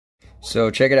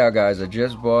So check it out, guys. I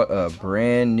just bought a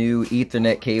brand new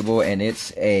Ethernet cable, and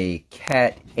it's a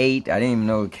Cat 8. I didn't even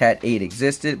know Cat 8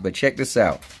 existed, but check this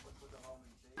out.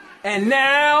 And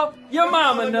now your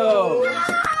mama knows.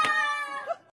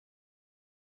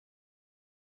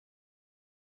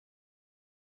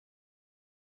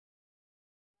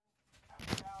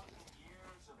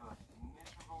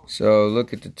 So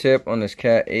look at the tip on this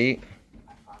Cat 8.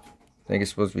 I think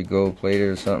it's supposed to be gold plated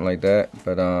or something like that.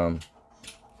 But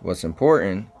what's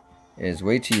important is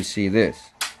wait till you see this.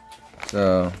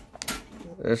 So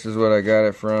this is what I got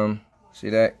it from. See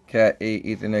that Cat 8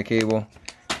 Ethernet cable?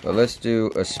 But let's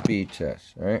do a speed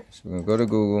test. Alright, so we're gonna go to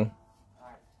Google.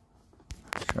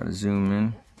 Try to zoom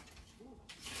in.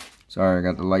 Sorry, I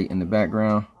got the light in the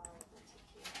background.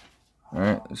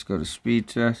 Alright, let's go to speed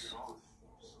test.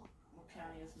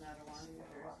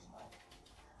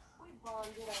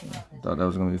 Thought that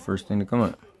was gonna be the first thing to come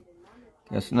up.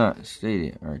 Guess not.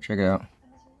 Stadia. Alright, check it out.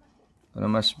 Put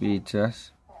on my speed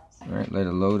test. Alright, let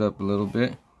it load up a little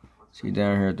bit. See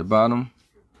down here at the bottom,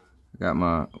 I got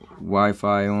my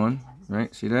Wi-Fi on.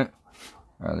 Right, see that?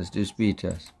 Alright, let's do speed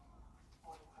test.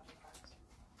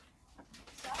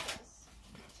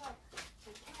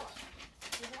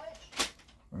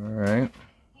 Alright,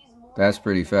 that's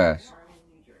pretty fast.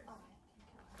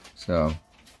 So,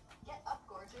 I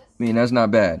mean, that's not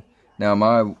bad. Now,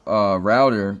 my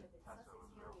router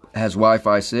has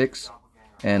Wi-Fi 6,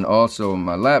 and also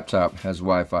my laptop has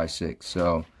Wi-Fi 6.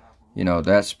 So, you know,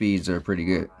 that speeds are pretty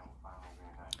good.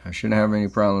 I shouldn't have any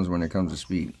problems when it comes to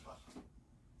speed.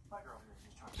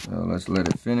 So, let's let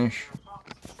it finish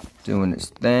doing its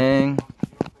thing.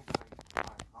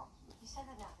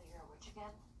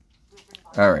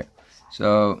 Alright,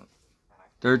 so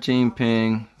 13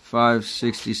 ping,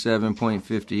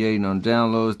 567.58 on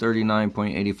downloads,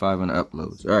 39.85 on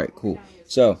uploads. Alright, cool.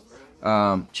 So,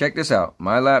 check this out.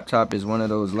 My laptop is one of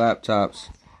those laptops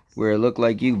where it looked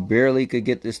like you barely could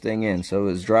get this thing in. So,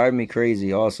 it's driving me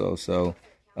crazy also. So,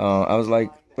 I was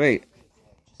like, wait,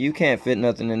 you can't fit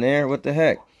nothing in there? What the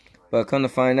heck? But come to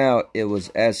find out, it was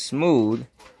as smooth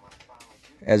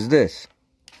as this.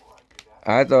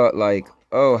 I thought like,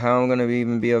 oh, how am I going to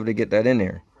even be able to get that in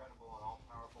there?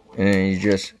 And then you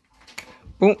just,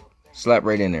 boom, slap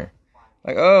right in there.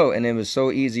 Like, oh, and it was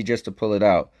so easy just to pull it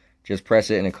out. Just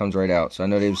press it and it comes right out. So I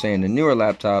know they were saying the newer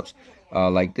laptops,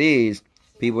 like these,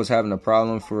 people was having a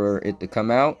problem for it to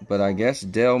come out. But I guess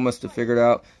Dell must have figured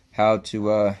out how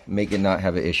to make it not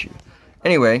have an issue.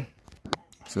 Anyway,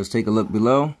 so let's take a look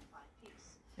below.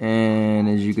 And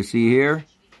as you can see here,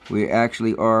 we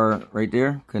actually are right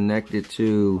there connected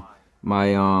to my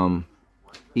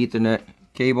Ethernet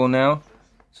cable now.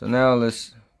 So now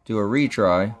let's do a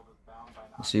retry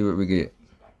and see what we get.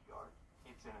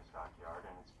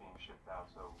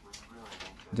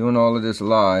 Doing all of this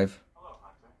live,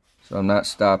 so I'm not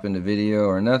stopping the video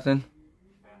or nothing,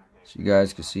 so you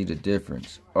guys can see the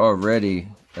difference. Already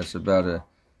that's about a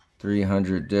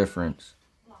 300 difference.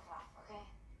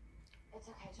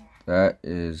 That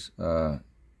is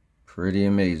pretty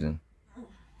amazing.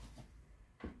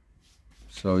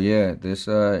 So yeah, this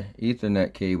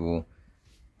Ethernet cable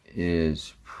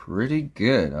is pretty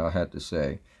good, I'll have to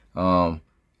say.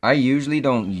 I usually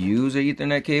don't use an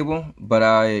Ethernet cable, but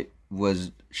I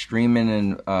was streaming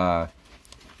in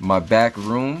my back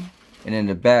room, and in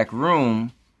the back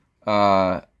room,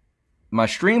 my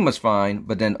stream was fine,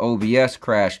 but then OBS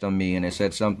crashed on me, and it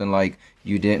said something like,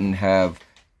 you didn't have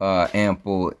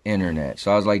ample internet.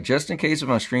 So I was like, just in case if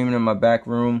I'm streaming in my back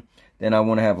room, then I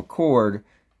want to have a cord,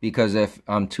 because if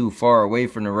I'm too far away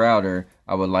from the router,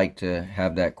 I would like to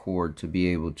have that cord to be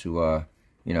able to,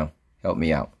 you know, help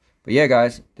me out. But yeah,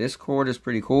 guys, this cord is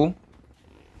pretty cool.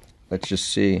 Let's just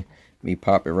see me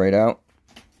pop it right out.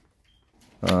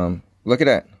 Look at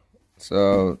that.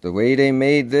 So the way they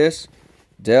made this,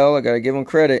 Dell, I gotta give them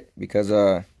credit, because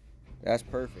that's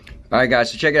perfect. Alright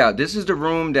guys, so check it out. This is the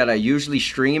room that I usually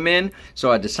stream in.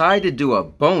 So I decided to do a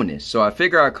bonus. So I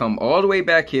figure I'd come all the way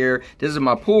back here. This is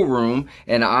my pool room.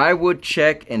 And I would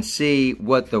check and see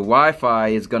what the Wi-Fi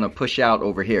is going to push out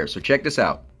over here. So check this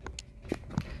out.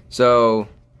 So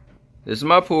this is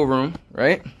my pool room,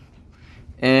 right?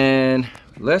 And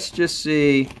let's just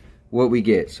see what we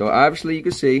get. So obviously you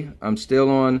can see I'm still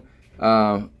on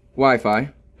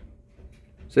Wi-Fi.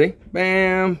 See?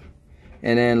 Bam!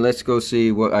 And then let's go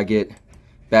see what I get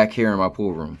back here in my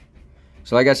pool room.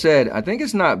 So like I said, I think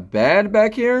it's not bad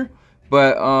back here.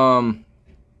 But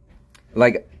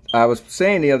like I was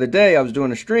saying the other day, I was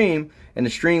doing a stream and the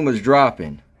stream was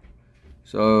dropping.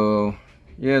 So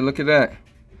yeah, look at that.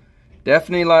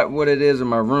 Definitely like what it is in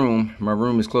my room. My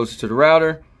room is closer to the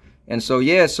router. And so,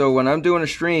 yeah, so when I'm doing a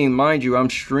stream, mind you, I'm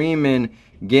streaming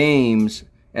games,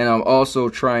 and I'm also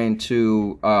trying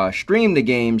to stream the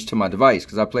games to my device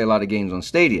because I play a lot of games on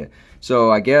Stadia.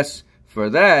 So I guess for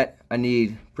that, I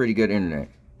need pretty good internet.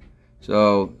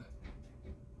 So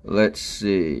let's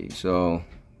see. So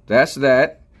that's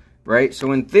that, right?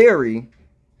 So in theory,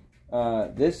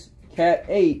 this Cat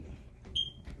 8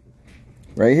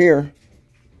 right here,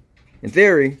 in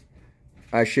theory,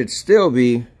 I should still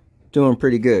be doing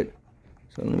pretty good.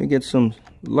 So let me get some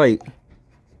light.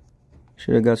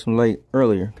 Should have got some light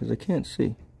earlier because I can't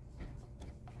see.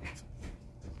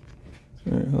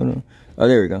 All right, hold on. Oh,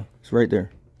 there we go. It's right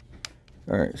there.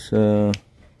 All right, so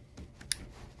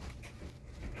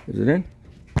is it in?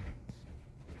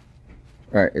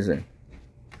 All right, it's in.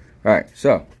 All right,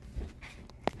 so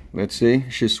let's see.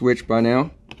 It should switch by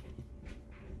now.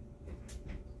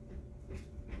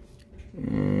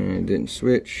 And it didn't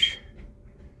switch.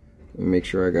 Let me make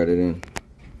sure I got it in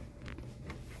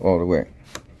all the way.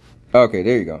 Okay,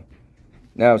 there you go.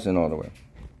 Now it's in all the way.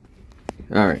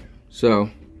 All right, so, all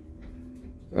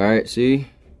right, see,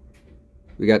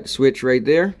 we got the switch right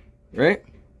there, right?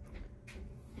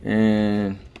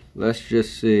 And let's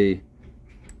just see.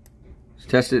 Let's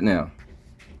test it now.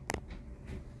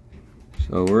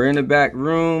 So we're in the back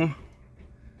room,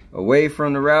 away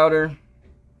from the router,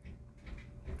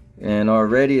 and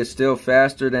already it's still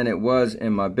faster than it was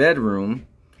in my bedroom,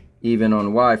 even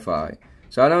on Wi-Fi.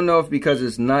 So I don't know if because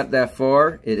it's not that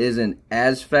far, it isn't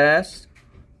as fast,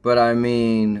 but I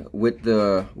mean, with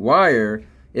the wire,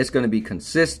 it's going to be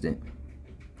consistent.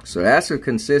 So that's a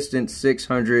consistent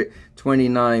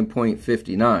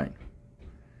 629.59.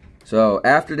 So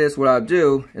after this, what I'll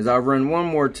do is I'll run one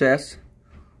more test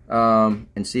and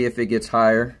see if it gets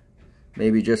higher.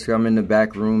 Maybe just I'm in the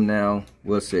back room now.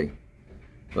 We'll see.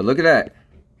 But look at that.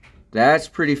 That's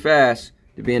pretty fast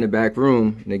to be in the back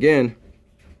room. And again,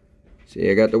 see,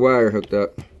 I got the wire hooked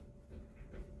up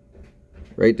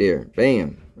right there.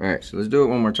 Bam. All right, so let's do it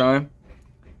one more time.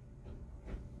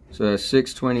 So that's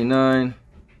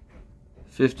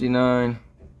 629.59.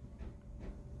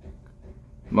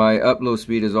 My upload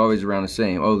speed is always around the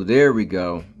same. Oh, there we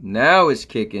go. Now it's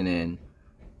kicking in.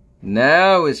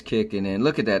 Now it's kicking in.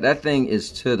 Look at that. That thing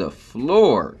is to the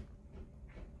floor.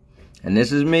 And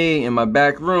this is me in my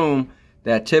back room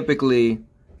that typically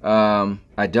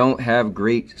I don't have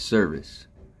great service,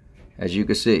 as you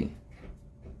can see.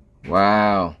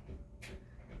 Wow.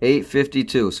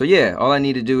 852. So yeah, all I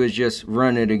need to do is just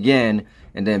run it again,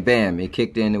 and then bam, it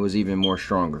kicked in. It was even more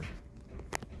stronger.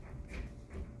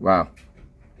 Wow.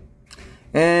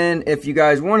 And if you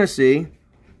guys want to see,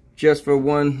 just for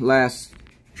one last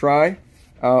try,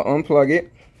 I'll unplug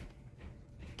it.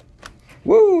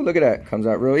 Woo, look at that. Comes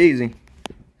out real easy.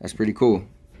 That's pretty cool.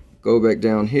 Go back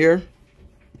down here.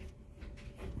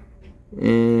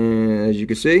 And as you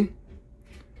can see,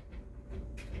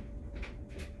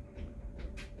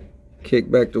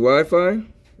 kick back to Wi-Fi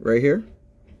right here.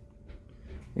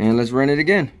 And let's run it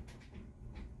again.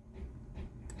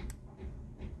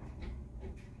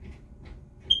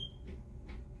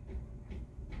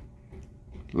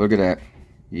 Look at that.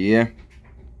 Yeah.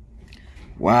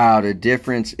 Wow, the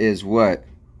difference is what?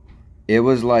 It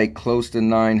was like close to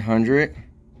 900.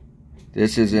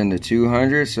 This is in the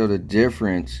 200, so the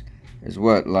difference is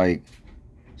what, like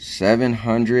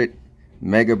 700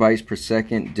 megabytes per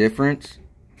second difference.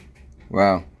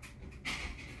 Wow.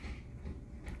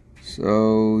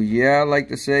 So yeah, I like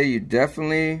to say you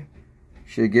definitely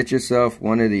should get yourself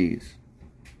one of these.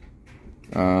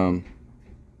 And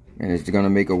it's gonna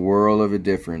make a world of a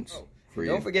difference for you.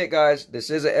 Don't forget, guys,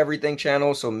 this is an everything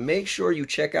channel, so make sure you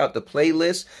check out the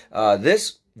playlist.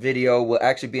 This video will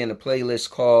actually be in a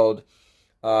playlist called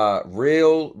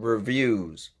Real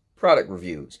Reviews, Product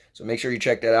Reviews. So make sure you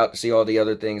check that out to see all the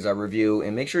other things I review,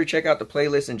 and make sure you check out the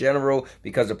playlist in general,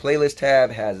 because the playlist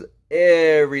tab has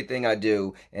everything I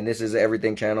do, and this is an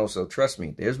everything channel, so trust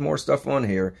me, there's more stuff on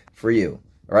here for you.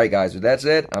 All right, guys, with that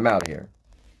said, I'm out of here.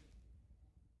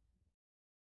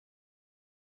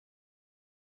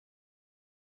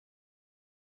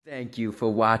 Thank you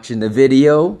for watching the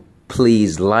video.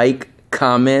 Please like,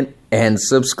 comment, and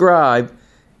subscribe.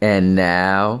 And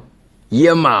now,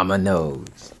 your mama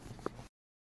knows.